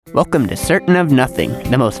Welcome to Certain of Nothing,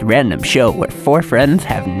 the most random show where four friends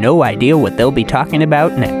have no idea what they'll be talking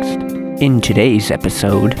about next. In today's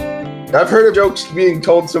episode... I've heard of jokes being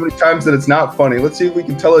told so many times that it's not funny. Let's see if we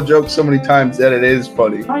can tell a joke so many times that it is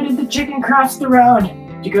funny. Why did the chicken cross the road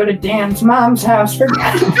to go to Dan's mom's house for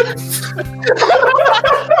I'm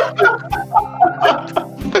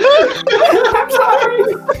sorry.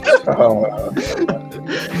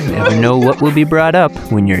 You never know what will be brought up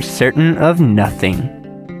when you're certain of nothing.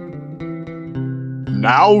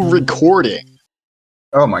 Now recording.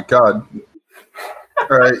 Oh my god.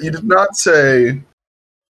 Alright, you did not say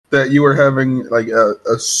that you were having like a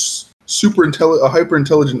hyper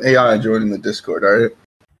intelligent AI joining the Discord, alright?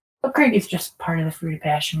 Well, Craig is just part of the Fruit of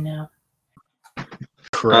Passion now.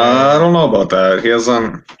 I don't know about that. He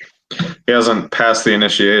hasn't passed the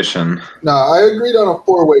initiation. Nah, I agreed on a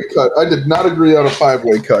 4-way cut. I did not agree on a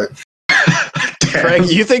 5-way cut. Craig,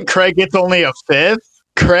 you think Craig gets only a fifth?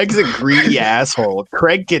 Craig's a greedy asshole.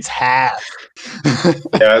 Craig gets half.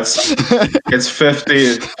 Yeah, it's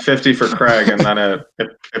 50 for Craig, and then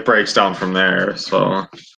it breaks down from there. So,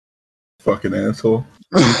 Fucking asshole.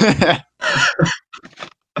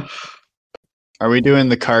 Are we doing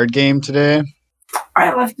the card game today?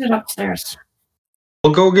 I left it upstairs.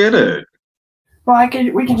 well, go get it. Well,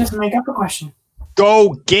 we can just make up a question.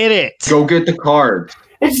 Go get it. Go get the card.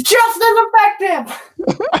 It's just as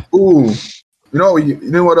effective! Ooh. You know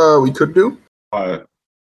what we could do? But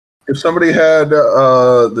If somebody had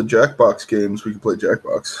the Jackbox games, we could play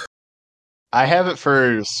Jackbox. I have it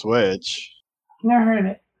for Switch. Never heard of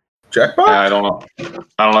it. Jackbox? I don't know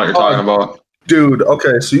what you're talking about. Dude,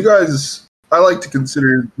 okay, so you guys, I like to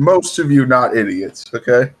consider most of you not idiots,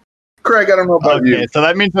 okay? Craig, I don't know about Okay, you. so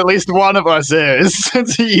that means at least one of us is,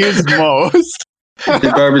 since he used most. You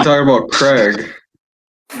better be talking about Craig.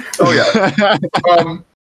 Oh, yeah.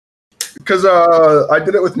 Because I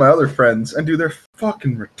did it with my other friends, and dude, they're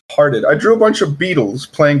fucking retarded. I drew a bunch of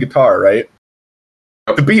Beatles playing guitar, right?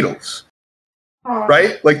 The Beatles,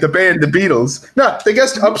 right? Like the band, the Beatles. No, they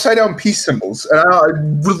guessed upside down peace symbols, and I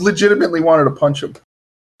legitimately wanted to punch them.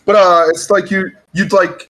 But it's like you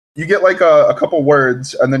get like a couple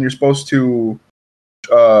words, and then you're supposed to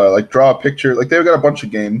like draw a picture. Like they've got a bunch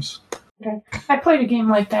of games. Okay. I played a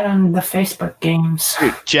game like that on the Facebook games.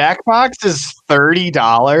 Dude, Jackbox is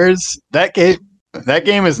 $30. That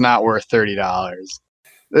game is not worth $30.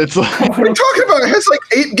 It's like What are you talking about? It has like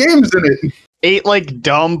 8 games in it. 8 like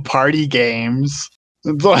dumb party games.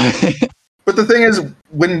 It's like, But the thing is,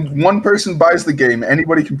 when one person buys the game,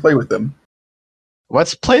 anybody can play with them.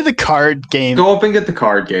 let's play the card game. Go up and get the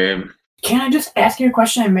card game. Can I just ask you a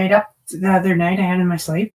question I made up the other night I had in my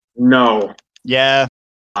sleep? No. Yeah.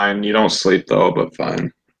 Fine. You don't sleep though, but fine.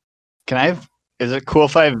 Can I? Is it cool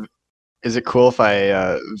if I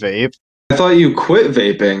vape? I thought you quit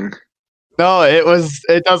vaping. No,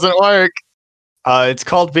 it doesn't work. It's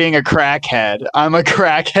called being a crackhead. I'm a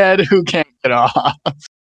crackhead who can't get off.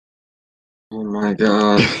 Oh my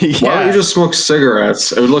god. Yeah. Why don't you just smoke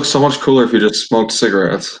cigarettes? It would look so much cooler if you just smoked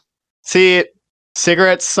cigarettes. See,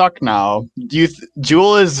 cigarettes suck now.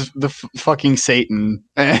 Juul is the fucking Satan,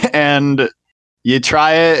 and you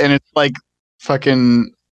try it, and it's like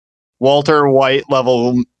fucking Walter White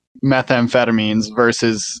level methamphetamines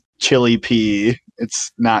versus chili pea.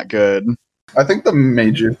 It's not good. I think the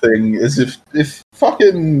major thing is if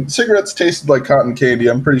fucking cigarettes tasted like cotton candy,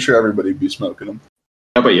 I'm pretty sure everybody'd be smoking them.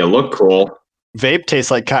 Yeah, but you look cool. Vape tastes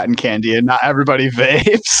like cotton candy, and not everybody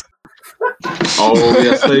vapes. Oh,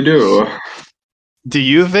 yes, they do. Do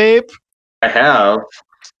you vape? I have.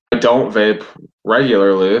 I don't vape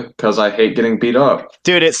regularly because I hate getting beat up.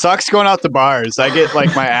 Dude, it sucks going out to bars. I get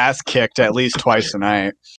like my ass kicked at least twice a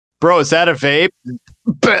night. Bro, is that a vape?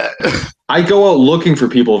 I go out looking for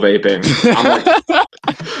people vaping. I'm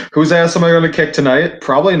like, whose ass am I going to kick tonight?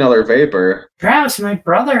 Probably another vapor. Travis, my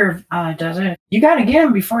brother does it. You gotta get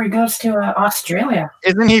him before he goes to Australia.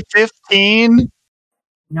 Isn't he 15?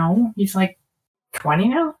 No, he's like 20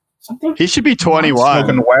 now? Something? He should be 21.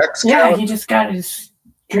 Smoking wax? Yeah, he just got his...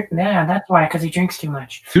 Yeah, that's why, because he drinks too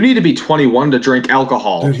much. You need to be 21 to drink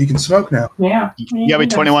alcohol. Dude, he can smoke now. Yeah. You gotta be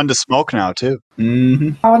 21 to smoke now, too.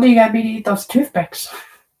 Mm-hmm. How old do you gotta be to eat those toothpicks?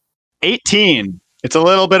 18. It's a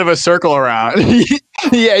little bit of a circle around.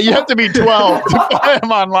 Yeah, you have to be 12 to buy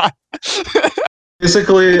them online.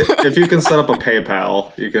 Basically, if you can set up a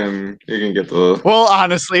PayPal, you can get the... Well,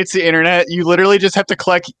 honestly, it's the internet. You literally just have to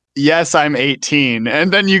click, yes, I'm 18,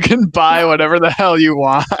 and then you can buy whatever the hell you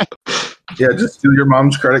want. Yeah, just steal your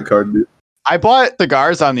mom's credit card, dude. I bought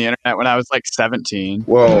cigars on the internet when I was like 17.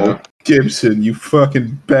 Whoa, Gibson, you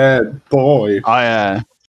fucking bad boy. Oh, yeah.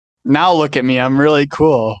 Now look at me. I'm really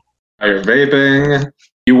cool. You're vaping.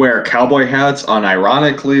 You wear cowboy hats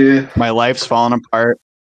unironically. My life's falling apart.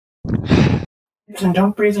 Gibson,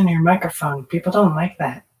 don't breathe in your microphone. People don't like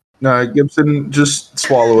that. No, Gibson, just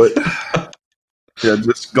swallow it. Yeah,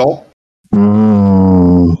 just gulp.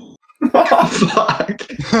 Fuck.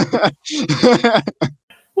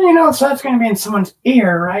 So that's going to be in someone's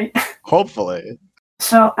ear, right? Hopefully.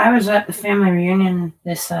 So I was at the family reunion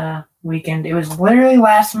this weekend. It was literally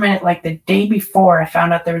last minute, like the day before I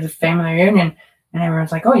found out there was a family reunion. And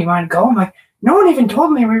everyone's like, oh, you want to go? I'm like, no one even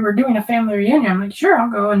told me we were doing a family reunion. I'm like, sure,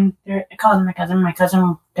 I'll go. And I called my cousin,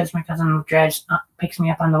 because my cousin drives, picks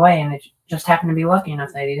me up on the way. And it just happened to be lucky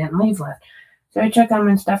enough that he didn't leave left. So I took him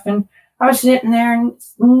and stuff. And I was sitting there and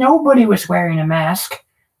nobody was wearing a mask.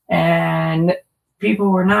 And people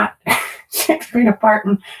were not 6 feet apart.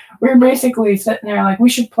 And we were basically sitting there like, we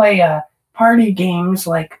should play party games,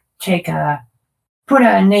 like put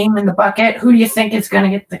a name in the bucket. Who do you think is going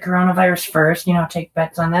to get the coronavirus first? Take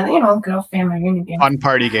bets on that. Good old family reunion game. Fun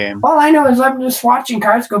party game. All I know is I'm just watching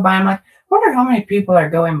cars go by. I'm like, wonder how many people are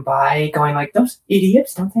going like, those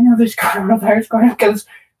idiots, don't they know there's coronavirus going on? Because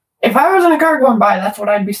if I was in a car going by, that's what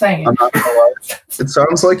I'd be saying. I'm not gonna lie. It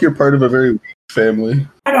sounds like you're part of a very weak family.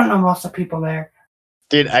 I don't know most of the people there.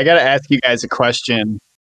 Dude, I got to ask you guys a question.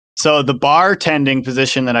 So the bartending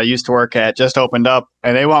position that I used to work at just opened up,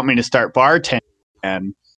 and they want me to start bartending.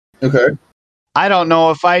 And Okay. I don't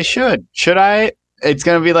know if I should. Should I? It's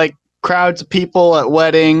going to be like crowds of people at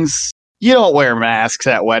weddings. You don't wear masks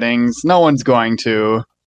at weddings. No one's going to.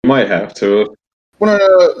 You might have to.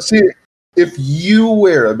 See, if you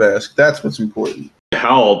wear a mask, that's what's important. It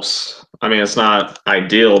helps. I mean, it's not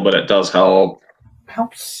ideal, but it does help.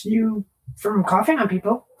 Helps you from coughing on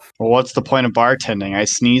people. Well, what's the point of bartending? I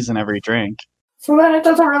sneeze in every drink. So then it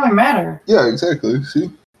doesn't really matter. Yeah, exactly.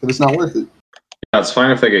 See? But it's not worth it. Yeah, it's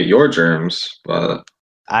fine if they get your germs, but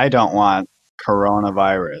I don't want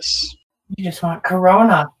coronavirus. You just want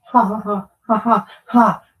Corona. Ha ha ha ha ha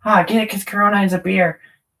ha ha. Get it? Because Corona is a beer.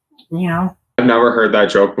 I've never heard that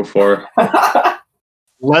joke before.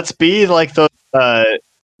 Let's be like those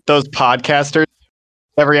podcasters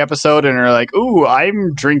every episode and are like, ooh,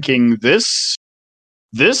 I'm drinking this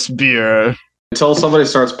beer. Until somebody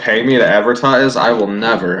starts paying me to advertise, I will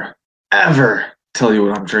never, ever tell you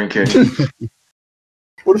what I'm drinking.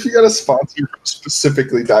 What if you got a sponsor from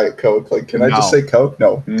specifically Diet Coke? Like, can I just say Coke?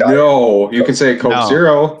 No. No, you can say Coke No.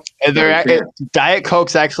 Zero. And Diet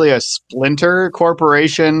Coke's actually a splinter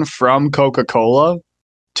corporation from Coca-Cola.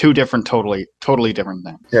 Two different, totally different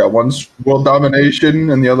things. Yeah, one's world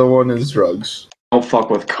domination and the other one is drugs. Don't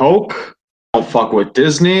fuck with Coke. Don't fuck with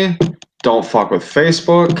Disney. Don't fuck with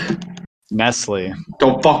Facebook. Nestle.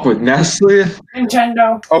 Don't fuck with Nestle.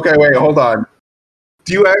 Nintendo. Okay, wait, hold on.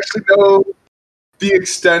 Do you actually know the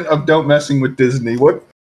extent of don't messing with Disney? What?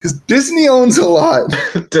 Because Disney owns a lot.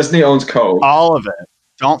 Disney owns Coke. All of it.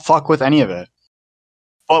 Don't fuck with any of it.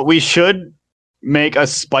 But we should make a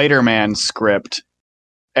Spider-Man script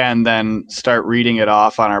and then start reading it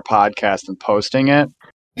off on our podcast and posting it.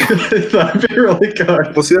 That'd be really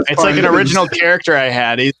good. Well, see, that's It's fine. like an original character I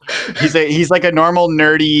had. He's like a normal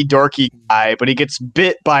nerdy dorky guy, but he gets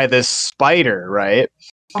bit by this spider, right?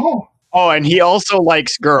 Oh, and he also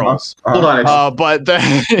likes girls. Hold on. But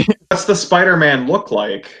What's the Spider-Man look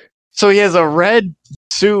like? so he has a red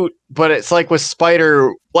suit, but it's like with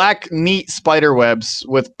black neat spider webs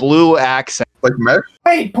with blue accent. Like mesh?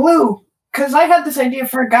 Wait, Blue. Because I had this idea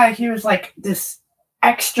for a guy. He was like this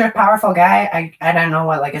extra powerful guy. I don't know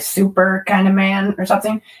what, like a super kind of man or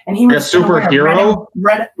something. And he was a superhero?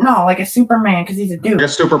 Like a Superman because he's a dude. Like a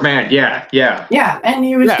Superman. Yeah. Yeah, and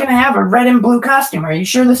he was Yeah. gonna have a red and blue costume. Are you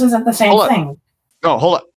sure this isn't the same Hold on. thing? No,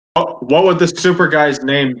 hold on. What would the super guy's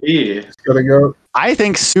name be? Gotta go. I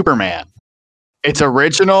think Superman. It's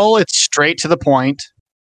original. It's straight to the point.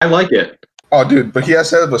 I like it. Oh, dude, but he has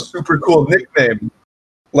to have a super cool nickname.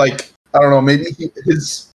 Like, I don't know, maybe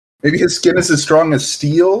his skin is as strong as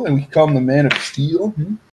steel, and we call him the Man of Steel.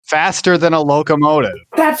 Faster than a locomotive.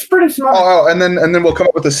 That's pretty smart. Oh, and then we'll come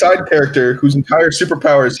up with a side character whose entire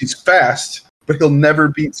superpower is he's fast, but he'll never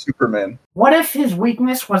beat Superman. What if his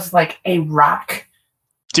weakness was like a rock?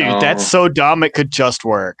 Dude, Oh. that's so dumb it could just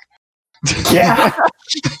work. Yeah.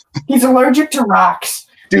 He's allergic to rocks.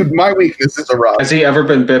 Dude, my weakness is a rock. Has he ever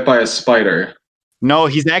been bit by a spider? No,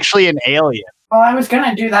 he's actually an alien. Well, I was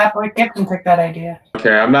gonna do that, but Gibson took that idea.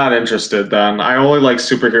 Okay, I'm not interested then. I only like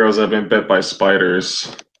superheroes that have been bit by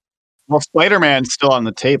spiders. Well, Spider-Man's still on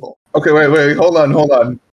the table. Okay, wait, hold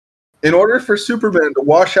on. In order for Superman to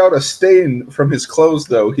wash out a stain from his clothes,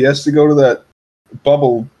 though, he has to go to that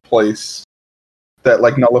bubble place that,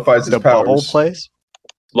 like, nullifies his The powers. bubble place?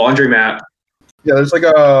 Laundromat. Yeah, there's like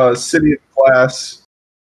a city of glass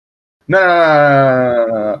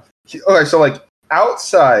No. Okay, so like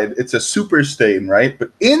outside it's a super stain, right?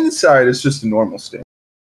 But inside it's just a normal stain.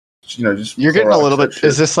 Just You're getting a Clorox little that bit. shit.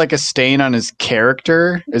 Is this like a stain on his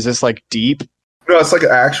character? Is this like deep? No, it's like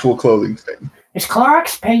an actual clothing stain. Is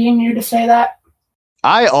Clorox paying you to say that?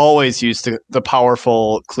 I always use the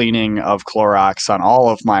powerful cleaning of Clorox on all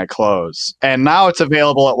of my clothes, and now it's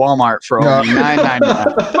available at Walmart for only No.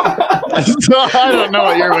 $9.99. So I don't know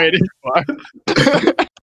what you're waiting for.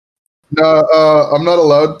 No, I'm not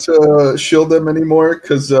allowed to shield them anymore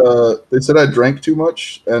because they said I drank too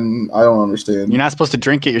much, and I don't understand. You're not supposed to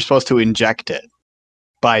drink it. You're supposed to inject it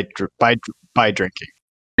by drinking.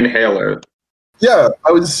 Inhaler. Yeah,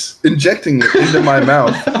 I was injecting it into my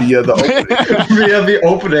mouth via the opening. Via the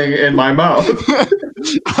opening in my mouth.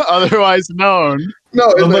 Otherwise known.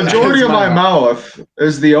 No, The in majority of my mouth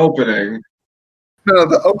is the opening. No,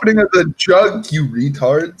 the opening of the jug, you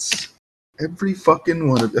retards. Every fucking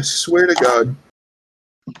one of I swear to God.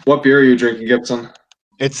 What beer are you drinking, Gibson?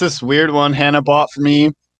 It's this weird one Hannah bought for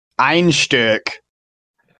me. Einstück.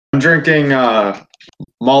 I'm drinking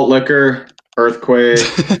malt liquor, Earthquake.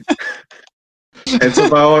 It's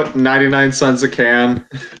about 99 cents a can.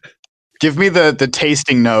 Give me the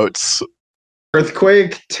tasting notes.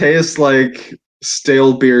 Earthquake tastes like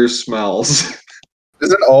stale beer smells.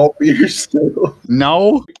 Isn't all beer still?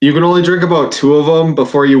 No? You can only drink about 2 of them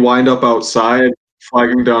before you wind up outside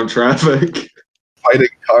flagging down traffic. Fighting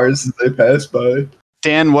cars as they pass by.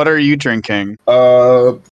 Dan, what are you drinking?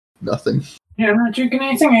 Nothing. Yeah, I'm not drinking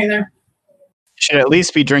anything either. You should at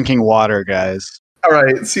least be drinking water, guys. All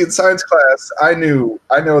right. See, in science class, I know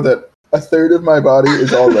that a third of my body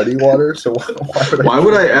is already water. So Why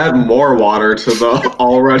would I add more water to the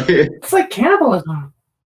already? It's like cannibalism.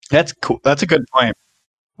 That's cool. That's a good point.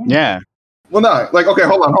 Yeah. Well, no, like okay,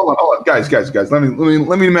 hold on, guys. Let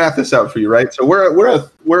me math this out for you, right? So we're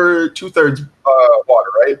 2/3 water,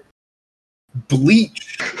 right?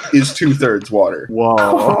 Bleach is 2/3 water. Whoa.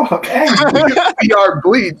 Oh, okay. We are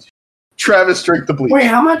bleach. Travis, drink the bleach. Wait,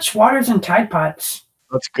 how much water's in Tide Pods?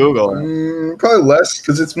 Let's Google it. Probably less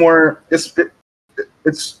because it's more. It's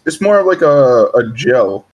more of like a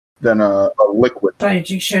gel than a liquid. So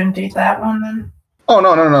you shouldn't eat that one then? Oh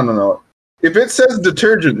no. If it says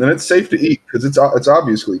detergent, then it's safe to eat because it's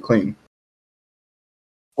obviously clean.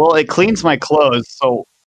 Well, it cleans my clothes, so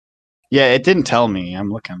yeah, it didn't tell me.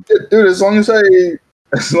 I'm looking. Dude, as long as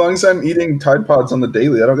I'm eating Tide Pods on the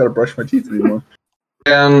daily, I don't gotta brush my teeth anymore.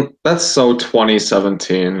 And that's so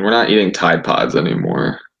 2017. We're not eating Tide Pods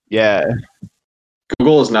anymore. Yeah.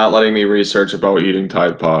 Google is not letting me research about eating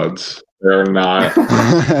Tide Pods. They're not.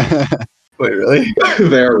 Wait, really?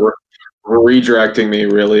 They're redirecting me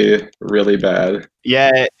really, really bad.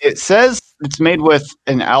 Yeah, it says it's made with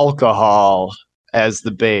an alcohol as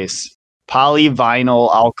the base.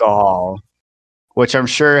 Polyvinyl alcohol, which I'm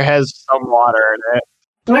sure has some water in it.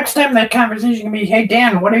 Next time that conversation can be, hey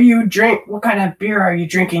Dan, what kind of beer are you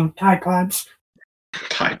drinking? Tide Pods.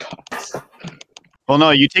 Tide Pods. Well,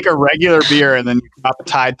 no, you take a regular beer and then you drop a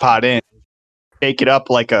Tide Pod in. Shake it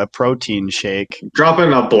up like a protein shake. Drop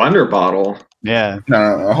in a blender bottle. Yeah.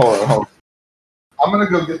 No, hold on. I'm gonna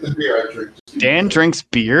go get the beer I drink. Dan drinks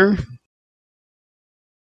beer?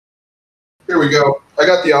 Here we go. I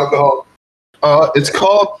got the alcohol. It's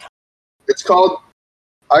called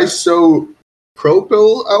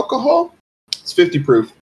isopropyl alcohol. It's 50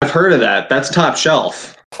 proof. I've heard of that. That's top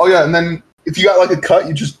shelf. Oh yeah, and then if you got like a cut,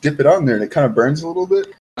 you just dip it on there and it kind of burns a little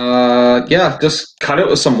bit. Yeah, just cut it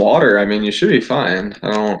with some water. I mean, you should be fine.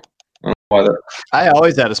 I don't know why that. I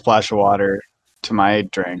always add a splash of water to my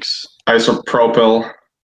drinks. Isopropyl. I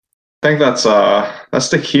think that's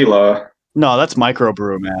tequila. No, that's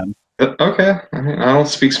microbrew, man. Okay. I mean, I don't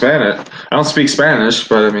speak Spanish,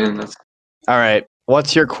 but I mean, that's. All right.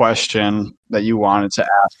 What's your question that you wanted to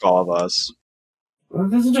ask all of us? Well,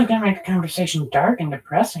 this is just gonna make the conversation dark and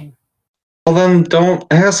depressing. Well, then don't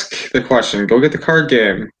ask the question. Go get the card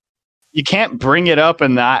game. You can't bring it up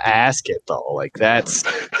and not ask it, though. Like, that's...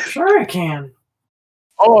 Sure I can.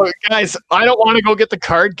 Oh, guys, I don't want to go get the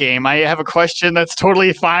card game. I have a question that's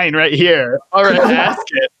totally fine right here. All right, ask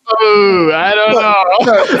it. Oh, I don't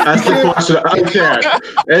know. Ask the question. I can't.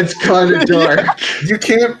 It's kind of dark. You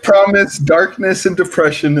can't promise darkness and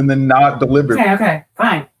depression and then not deliver. Okay,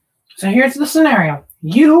 fine. So here's the scenario.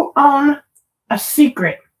 You own a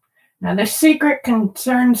secret. Now, this secret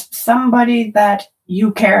concerns somebody that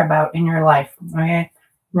you care about in your life, okay?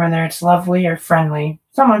 Whether it's lovely or friendly,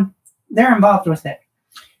 someone, they're involved with it.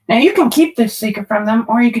 Now, you can keep this secret from them,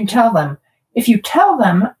 or you can tell them. If you tell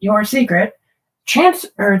them your secret,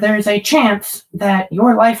 there's a chance that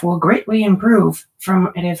your life will greatly improve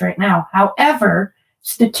from it is right now. However,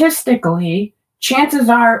 statistically, chances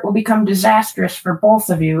are it will become disastrous for both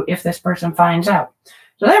of you if this person finds out.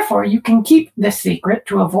 So therefore, you can keep this secret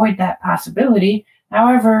to avoid that possibility.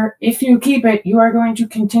 However, if you keep it, you are going to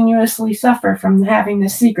continuously suffer from having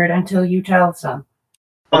this secret until you tell some.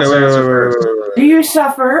 Okay, wait. Do you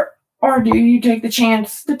suffer, or do you take the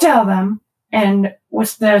chance to tell them? And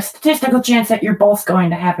with the statistical chance that you're both going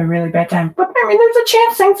to have a really bad time. But I mean, there's a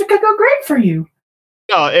chance things could go great for you.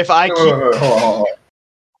 No, if I keep... Hold on.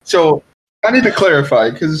 So, I need to clarify,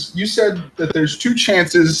 because you said that there's two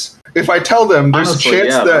chances. If I tell them, there's Honestly, a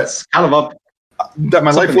chance that's kind of up. that my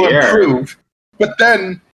it's up life in the will air. improve. But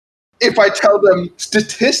then, if I tell them,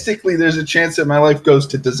 statistically, there's a chance that my life goes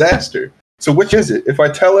to disaster. So which is it? If I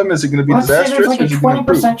tell them, is it going to be Let's say disastrous? there's like or a is it gonna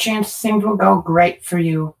improve? 20% chance things will go great for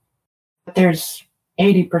you. But there's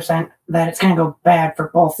 80% that it's going to go bad for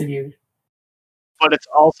both of you. But it's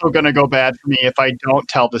also going to go bad for me if I don't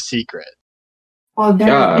tell the secret. Well,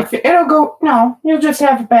 Yeah. if it'll go, no, you'll just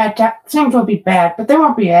have a bad time. Things will be bad, but they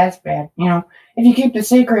won't be as bad. You know, if you keep the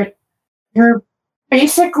secret, you're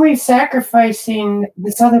basically sacrificing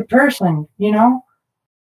this other person. You know,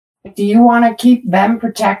 do you want to keep them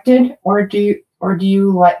protected, or do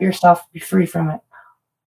you let yourself be free from it?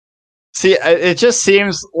 See, it just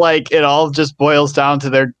seems like it all just boils down to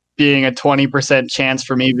there being a 20% chance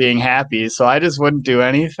for me being happy, so I just wouldn't do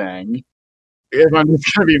anything. If I'm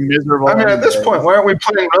just going to be miserable. I mean, at this anyway. point, why aren't we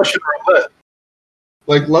playing Russian roulette?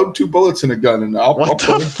 Like, load 2 bullets in a gun, and I'll What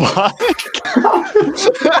play. the fuck?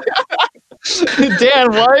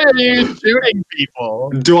 Dan, why are you shooting people?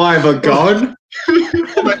 Do I have a gun?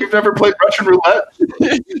 Like, you've never played Russian roulette?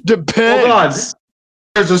 Depends. Hold on.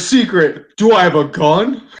 There's a secret. Do I have a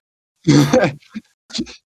gun?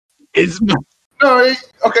 Is my- No,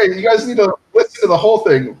 okay, you guys need to listen to the whole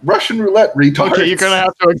thing. Russian roulette, retards. okay, you're going to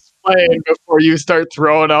have to explain before you start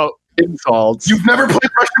throwing out insults. You've never played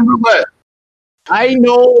Russian roulette. I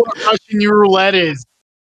know what Russian roulette is.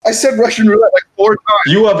 I said Russian roulette like 4 times.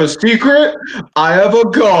 You have a secret? I have a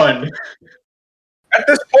gun. At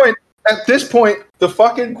this point, the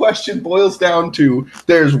fucking question boils down to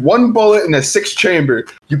there's 1 bullet in a 6 chamber.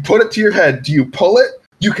 You put it to your head. Do you pull it?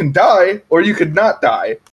 You can die, or you could not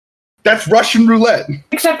die. That's Russian roulette.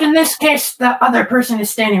 Except in this case, the other person is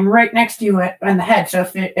standing right next to you in the head. So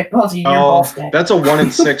if it pulls you, you're Oh, both dead. that's a 1 in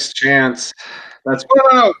 6 chance. That's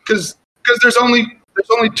No, because there's only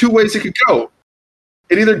 2 ways it could go.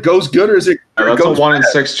 It either goes good or it that's a goes 1 in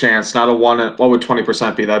bad. 6 chance, not a 1 in. What would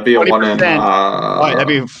 20% be? That'd be a 1 in. 20%. Right, that'd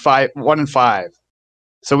be 1 in 5.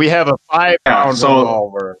 So we have a 5-pound so-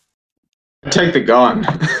 revolver. Take the gun.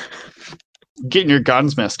 Getting your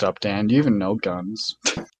guns messed up, Dan. Do you even know guns?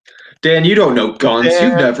 Dan, you don't know guns. Dan.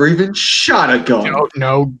 You've never even shot a gun. You don't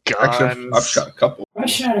know Actually, guns. I've shot a couple. I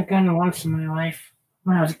shot a gun once in my life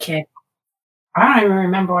when I was a kid. I don't even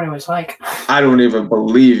remember what it was like. I don't even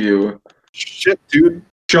believe you. Shit, dude.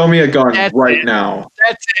 Show me a gun That's right it. now.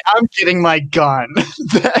 That's it. I'm getting my gun.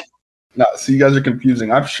 No, so you guys are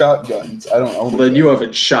confusing. I've shot guns. I don't own Well, then a you gun.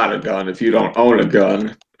 haven't shot a gun if you don't own a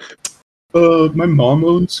gun. My mom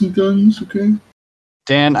owns some guns, okay?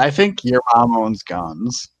 Dan, I think your mom owns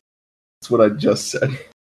guns. That's what I just said.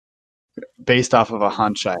 Based off of a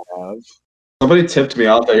hunch I have. Somebody tipped me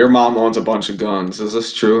out that your mom owns a bunch of guns. Is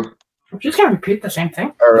this true? I'm just gonna repeat the same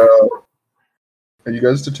thing. Are you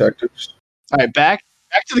guys detectives? All right, back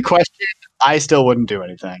to the question. I still wouldn't do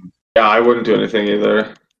anything. Yeah, I wouldn't do anything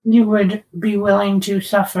either. You would be willing to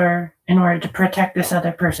suffer in order to protect this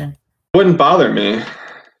other person. Wouldn't bother me.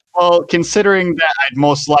 Well, considering that I'd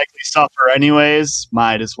most likely suffer anyways,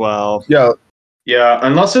 might as well. Yeah, Yeah,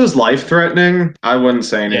 unless it was life threatening, I wouldn't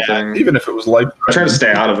say anything. even if it was life. I try to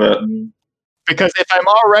stay out of it. Because if I'm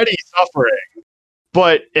already suffering,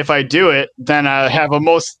 but if I do it, then I will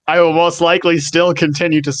most likely still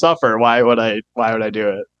continue to suffer. Why would I do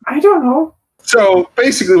it? I don't know. So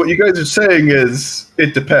basically, what you guys are saying is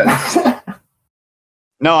it depends.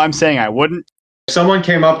 No, I'm saying I wouldn't. If someone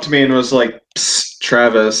came up to me and was like, "Psst,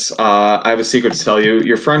 Travis, I have a secret to tell you.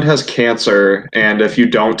 Your friend has cancer, and if you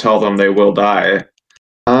don't tell them, they will die."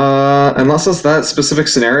 Unless it's that specific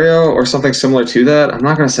scenario or something similar to that, I'm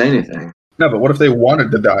not going to say anything. No, but what if they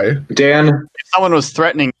wanted to die? Dan, If someone was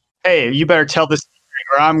threatening, hey, you better tell this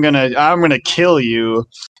secret or I'm gonna kill you,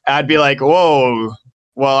 I'd be like, whoa,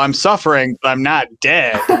 well, I'm suffering, but I'm not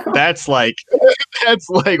dead. That's like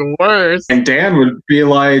worse. and Dan would be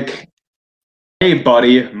like, "Hey,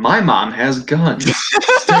 buddy, my mom has guns.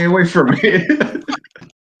 Stay away from me."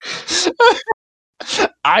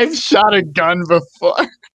 I've shot a gun before.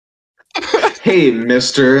 "Hey,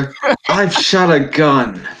 mister, I've shot a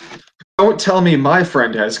gun. Don't tell me my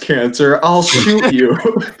friend has cancer. I'll shoot you."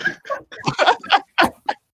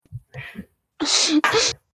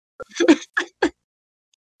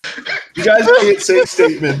 You guys can't say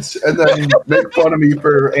statements and then make fun of me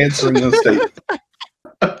for answering those statements.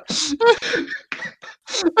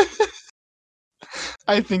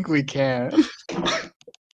 I think we can.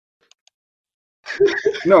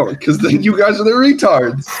 No, because then you guys are the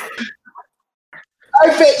retards. I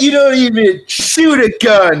bet you don't even shoot a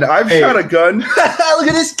gun. I've shot a gun. Look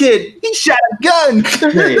at this kid. He shot a gun.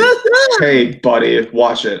 Hey, buddy,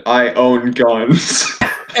 watch it. I own guns.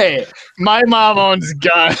 Hey, my mom owns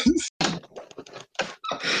guns.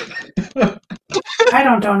 I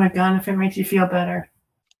don't own a gun if it makes you feel better.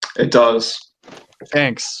 It does.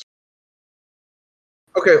 Thanks.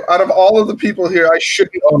 Okay, out of all of the people here, I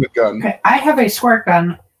shouldn't own a gun. Okay, I have a squirt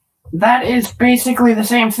gun. That is basically the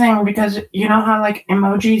same thing because you know how like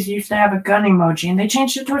emojis used to have a gun emoji and they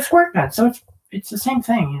changed it to a squirt gun, so it's the same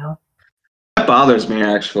thing, you know. That bothers me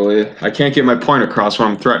actually. I can't get my point across when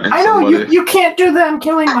I'm threatening I know somebody. you can't do the I'm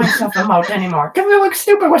killing myself emote anymore. Because you look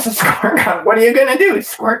stupid with a squirt gun. What are you gonna do?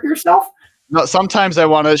 Squirt yourself? No, sometimes I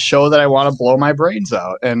want to show that I want to blow my brains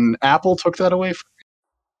out, and Apple took that away from me.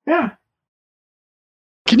 Yeah.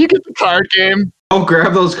 Can you get the card game? Oh,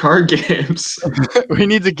 grab those card games. We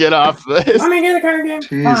need to get off this. Want me to get the card game?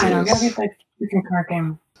 Jesus. Fine, I'll go get the freaking card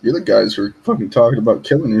game. You're the guys who are fucking talking about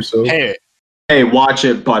killing yourself. Hey, Watch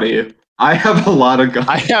it, buddy. I have a lot of guns.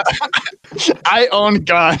 I own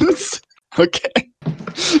guns. Okay.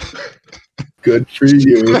 Good for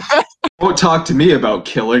you. Don't talk to me about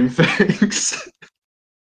killing things.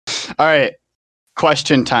 All right.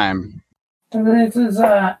 Question time. So this is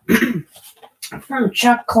from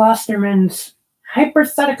Chuck Klosterman's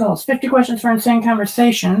Hypotheticals, 50 Questions for Insane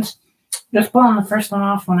Conversations. Just pulling the first one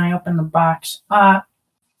off when I open the box.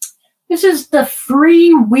 This is the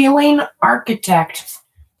Freewheeling Architect.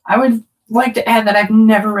 I would like to add that I've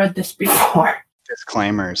never read this before.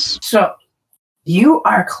 Disclaimers. So, you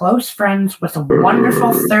are close friends with a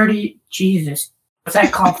wonderful 30... Jesus. What's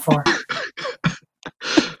that called for?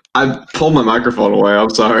 I pulled my microphone away. I'm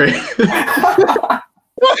sorry.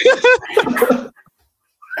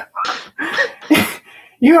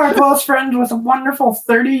 You are close friends with a wonderful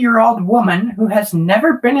 30-year-old woman who has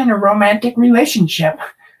never been in a romantic relationship.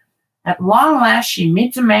 At long last, she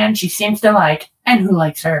meets a man she seems to like and who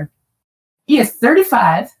likes her. He is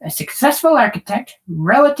 35, a successful architect,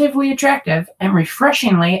 relatively attractive, and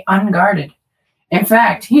refreshingly unguarded. In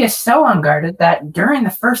fact, he is so unguarded that during the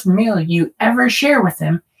first meal you ever share with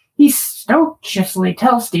him, he stokishly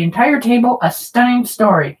tells the entire table a stunning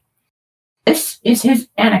story. This is his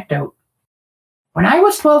anecdote. When I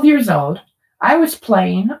was 12 years old, I was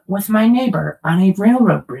playing with my neighbor on a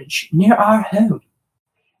railroad bridge near our home.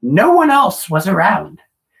 No one else was around.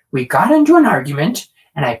 We got into an argument,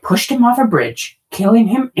 and I pushed him off a bridge, killing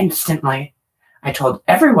him instantly. I told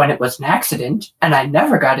everyone it was an accident, and I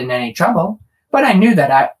never got in any trouble, but I knew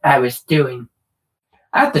that I was doing.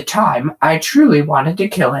 At the time, I truly wanted to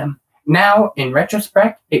kill him. Now, in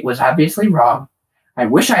retrospect, it was obviously wrong. I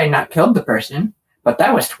wish I had not killed the person, but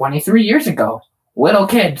that was 23 years ago. Little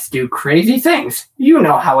kids do crazy things. You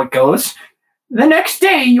know how it goes. The next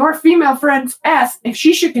day, your female friends asked if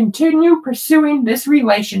she should continue pursuing this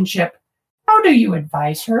relationship. How do you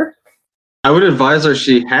advise her? I would advise her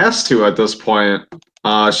she has to at this point.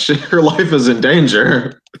 Her life is in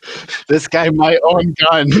danger. This guy might own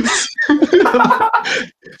guns.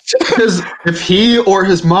 Because if he or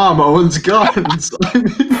his mom owns guns,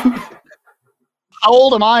 How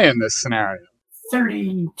old am I in this scenario?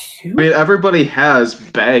 32? I mean, everybody has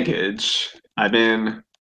baggage. I mean,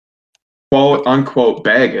 quote unquote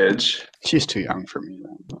baggage. She's too young for me.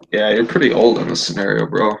 Then. Yeah, you're pretty old in this scenario,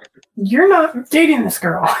 bro. You're not dating this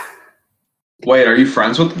girl. Wait, are you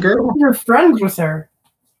friends with the girl? You're friends with her.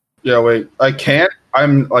 Yeah, wait. I can't.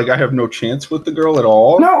 I'm like, I have no chance with the girl at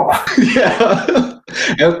all. No. Yeah.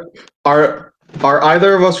 Are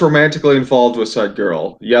either of us romantically involved with said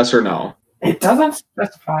girl? Yes or no? It doesn't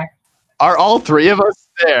specify. Are all three of us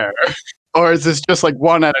there? Or is this just like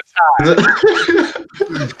one at a time?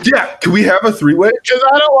 Yeah, can we have a three-way? Because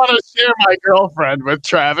I don't want to share my girlfriend with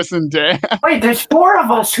Travis and Dan. Wait, there's 4 of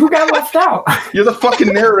us. Who got left out? You're the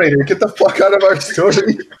fucking narrator. Get the fuck out of our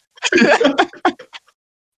story.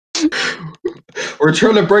 We're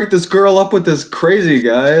trying to break this girl up with this crazy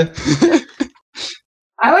guy.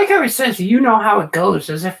 I like how he says, you know how it goes,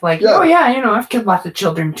 as if like, Yeah. oh yeah, you know, I've killed lots of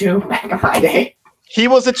children too, back in my day. He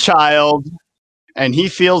was a child, and he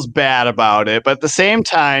feels bad about it. But at the same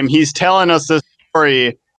time, he's telling us this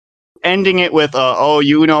story ending it with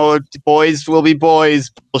boys will be boys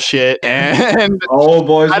bullshit, and All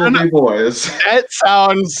boys I will don't be boys. that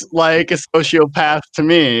sounds like a sociopath to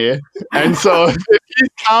me. And so if he's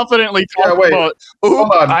confidently talking wait. about,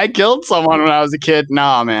 Hold on. I killed someone when I was a kid,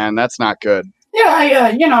 nah, man, that's not good. Yeah,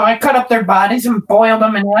 I cut up their bodies and boiled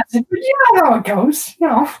them in acid. But you know how it goes,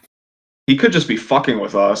 He could just be fucking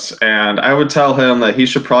with us, and I would tell him that he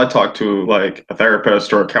should probably talk to like a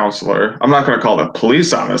therapist or a counselor. I'm not going to call the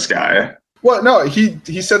police on this guy. Well, no, he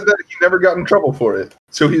said that he never got in trouble for it,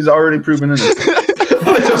 so he's already proven innocent.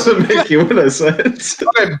 That doesn't make you innocent.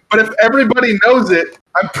 Okay, but if everybody knows it,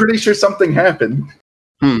 I'm pretty sure something happened.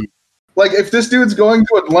 Like, if this dude's going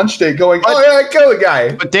to a lunch date going, oh yeah, I killed a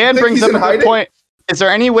guy. But Dan Think brings he's up in a good hiding? point. Is there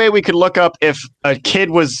any way we could look up if a kid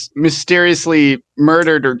was mysteriously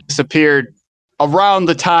murdered or disappeared around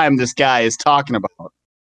the time this guy is talking about?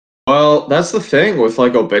 Well, that's the thing with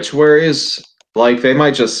like obituaries. Like they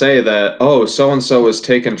might just say that, oh, so and so was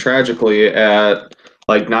taken tragically at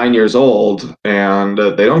like 9 years old, and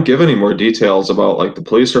they don't give any more details about like the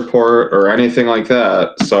police report or anything like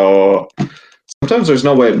that. So sometimes there's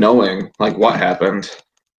no way of knowing like what happened.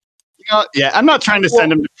 Yeah, I'm not trying to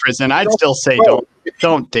send him to prison. I'd still say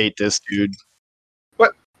don't date this dude.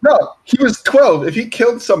 No, he was 12. If he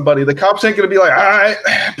killed somebody, the cops ain't gonna be like, all right,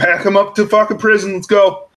 pack him up to fucking prison. Let's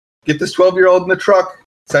go. Get this 12-year-old in the truck.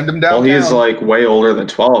 Send him downtown. Well, he's like way older than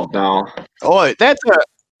 12 now. Oh, that's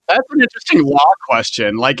an interesting law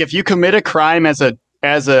question. Like, if you commit a crime as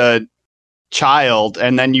a child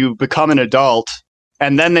and then you become an adult,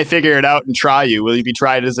 and then they figure it out and try you, will you be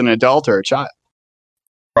tried as an adult or a child?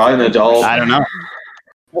 Probably an adult. I don't know.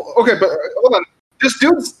 Well, okay, but hold on. This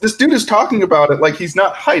dude is talking about it like he's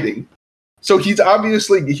not hiding. So he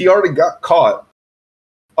already got caught.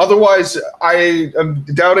 Otherwise, I am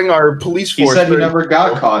doubting our police He force. said he never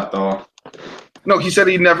got caught, though. No, he said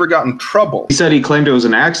he never got in trouble. He said he claimed it was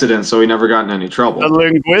an accident, so he never got in any trouble. The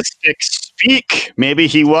linguistics speak. Maybe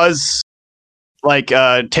he was like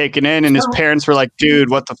taken in, and his parents were like, "Dude,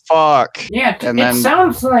 what the fuck?" Yeah, And it then-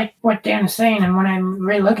 sounds like what Dan is saying, and when I'm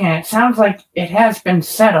re-looking at it, it sounds like it has been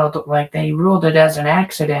settled, like they ruled it as an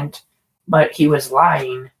accident, but he was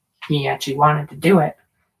lying. He actually wanted to do it.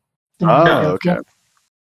 Oh, okay.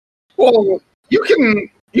 Well, you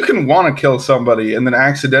can want to kill somebody and then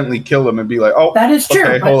accidentally kill them and be like, oh, That is true,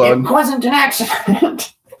 okay, but hold it on. wasn't an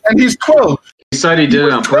accident. And he's 12. He said he did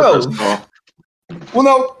it on was purpose, 12. though. Well,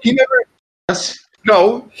 no, he never. Yes.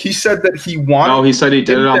 No, he said that he wanted, No, he said he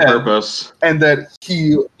did it on Dead. purpose. and that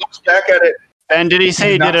he looks back at it, And did he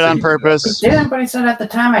say he Did not did it say on he did purpose? Didn't, but he said at the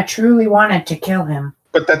time, I truly wanted to kill him.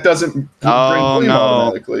 but that doesn't bring Oh, blame no.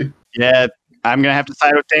 automatically. Yeah, I'm gonna have to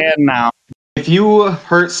side with Dan now. If you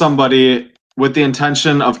hurt somebody with the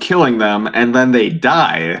intention of killing them and then they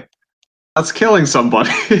die, that's killing somebody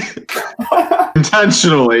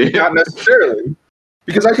intentionally. Not necessarily.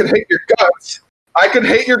 Because I could hate your guts. I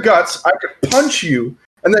could punch you,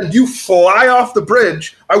 and then you fly off the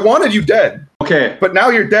bridge. I wanted you dead, Okay, but now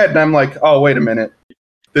you're dead, and I'm like, oh, wait a minute.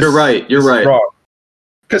 you're right. You're This is right. wrong.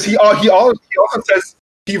 Because he also says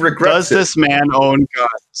he regrets Does it. this man own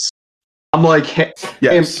guns? I'm like, hey,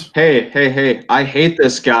 Yes. hey, I hate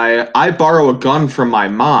this guy. I borrow a gun from my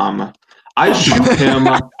mom. I shoot him,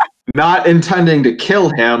 not intending to kill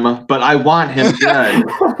him, but I want him dead.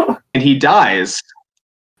 And he dies.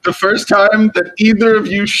 The first time that either of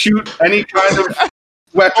you shoot any kind of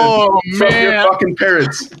weapon Oh, from man. your fucking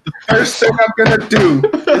parents, the first thing I'm gonna do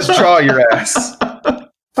is draw your ass.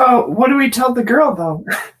 So, what do we tell the girl, though?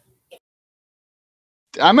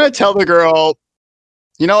 I'm gonna tell the girl,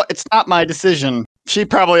 it's not my decision. She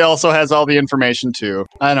probably also has all the information too.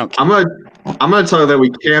 I don't care. I'm gonna tell her that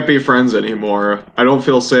we can't be friends anymore. I don't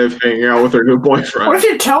feel safe hanging out with her new What if boyfriend.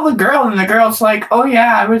 you tell the girl and the girl's like, oh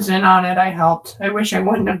yeah, I was in on it, I helped. I wish I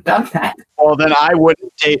wouldn't have done that. Well, then I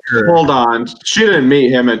wouldn't date her. Hold on. She didn't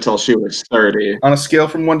meet him until she was 30. On a scale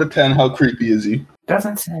from 1 to 10, how creepy is he?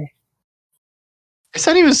 Doesn't say. He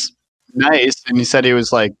said he was nice, and he said he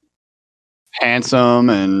was like handsome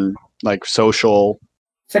and like social.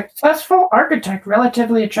 Successful architect,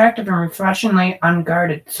 relatively attractive and refreshingly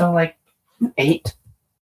unguarded. So, like, 8.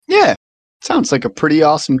 Yeah, sounds like a pretty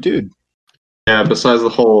awesome dude. Yeah, besides the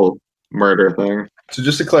whole murder thing. So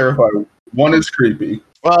just to clarify, 1 is creepy.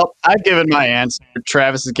 Well, I've given my answer.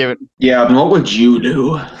 Travis has given. Yeah, and what would you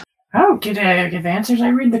do? I don't give answers, I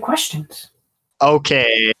read the questions.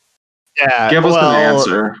 Okay. Yeah. Give us well, an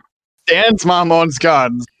answer. Dan's mom owns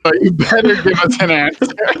guns, but you better give us an answer.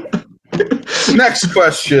 Next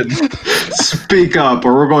question. Speak up,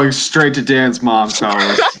 or we're going straight to Dan's mom's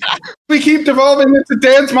house. We keep devolving into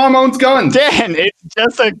Dan's mom owns guns. Dan, it's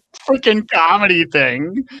just a freaking comedy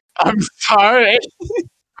thing. I'm sorry.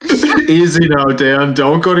 Easy now, Dan.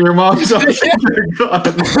 Don't go to your mom's house with your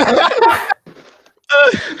gun.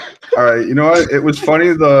 All right, you know what? It was funny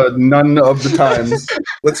the none of the times.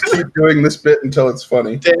 Let's keep doing this bit until it's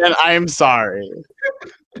funny. Dan, I'm sorry.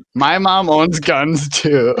 My mom owns guns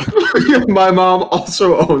too. My mom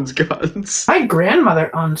also owns guns. My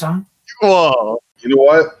grandmother owns them. Whoa. You know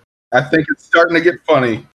what? I think it's starting to get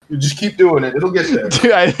funny. You just keep doing it. It'll get there.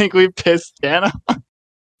 Dude, I think we pissed Dan off.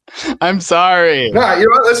 I'm sorry. Nah, you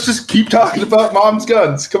know what? Let's just keep talking about mom's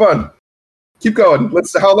guns. Come on. Keep going.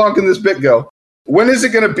 How long can this bit go? When is it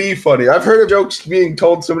going to be funny? I've heard of jokes being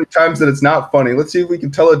told so many times that it's not funny. Let's see if we can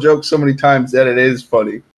tell a joke so many times that it is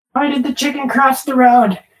funny. Why did the chicken cross the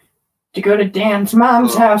road to go to Dan's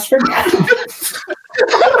mom's house for guns?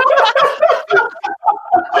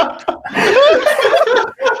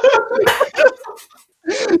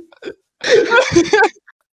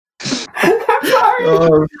 I'm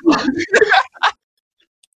sorry.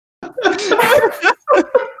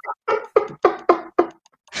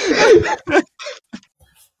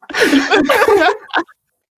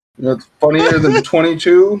 It's funnier than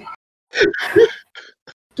 22.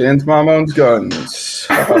 Dan's mom owns guns.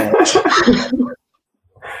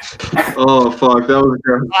 Oh, fuck. That was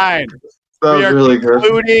good. Fine. That was really good.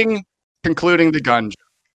 Concluding the gun joke.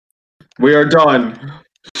 We are done.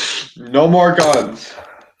 No more guns.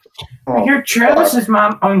 I hear Travis's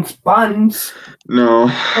mom owns buns. No.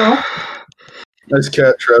 Oh. Nice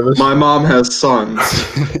cat, Travis. My mom has sons.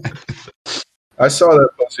 I saw that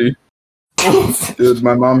pussy. Dude,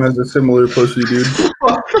 my mom has a similar pussy, dude.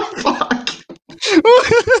 What the fuck?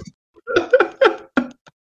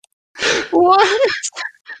 What?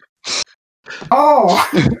 Oh.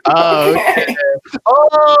 Oh, Okay.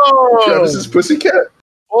 oh. Travis's pussycat?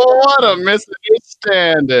 What a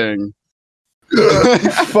misunderstanding.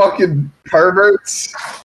 Fucking perverts.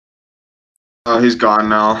 Oh, he's gone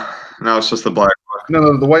now. Now it's just the black one.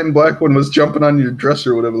 No, the white and black one was jumping on your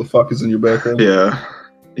dresser or whatever the fuck is in your background. Yeah.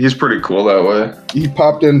 He's pretty cool that way. He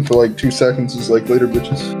popped in for like 2 seconds. He's like, later,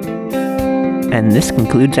 bitches. And this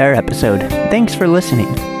concludes our episode. Thanks for listening.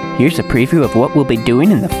 Here's a preview of what we'll be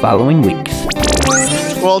doing in the following weeks.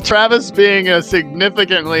 Well, Travis being a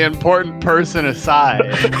significantly important person aside,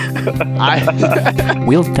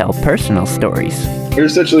 We'll tell personal stories. You're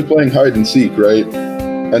essentially playing hide and seek, right?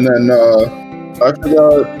 And then I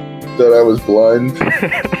forgot that I was blind.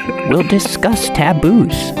 We'll discuss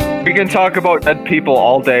taboos. We can talk about dead people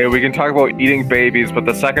all day. We can talk about eating babies, but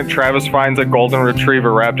the second Travis finds a golden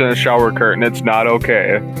retriever wrapped in a shower curtain, it's not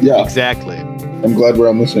okay. Yeah, exactly. I'm glad we're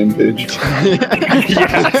on the same page.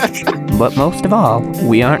 Yes. But most of all,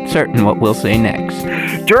 we aren't certain what we'll say next.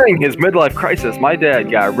 During his midlife crisis, my dad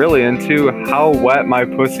got really into how wet my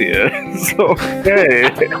pussy is. Okay.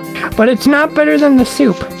 But it's not better than the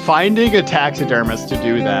soup. Finding a taxidermist to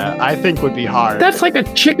do that, I think, would be hard. That's like a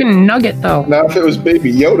chicken nugget, though. Now, if it was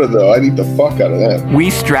Baby Yoda, though, I'd eat the fuck out of that. We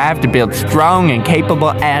strive to build strong and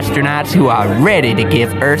capable astronauts who are ready to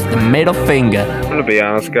give Earth the middle finger. I'm gonna be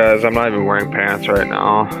honest, guys. I'm not even wearing pants right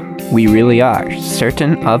now. We really are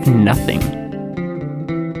certain of nothing.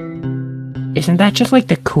 Isn't that just like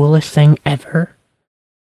the coolest thing ever?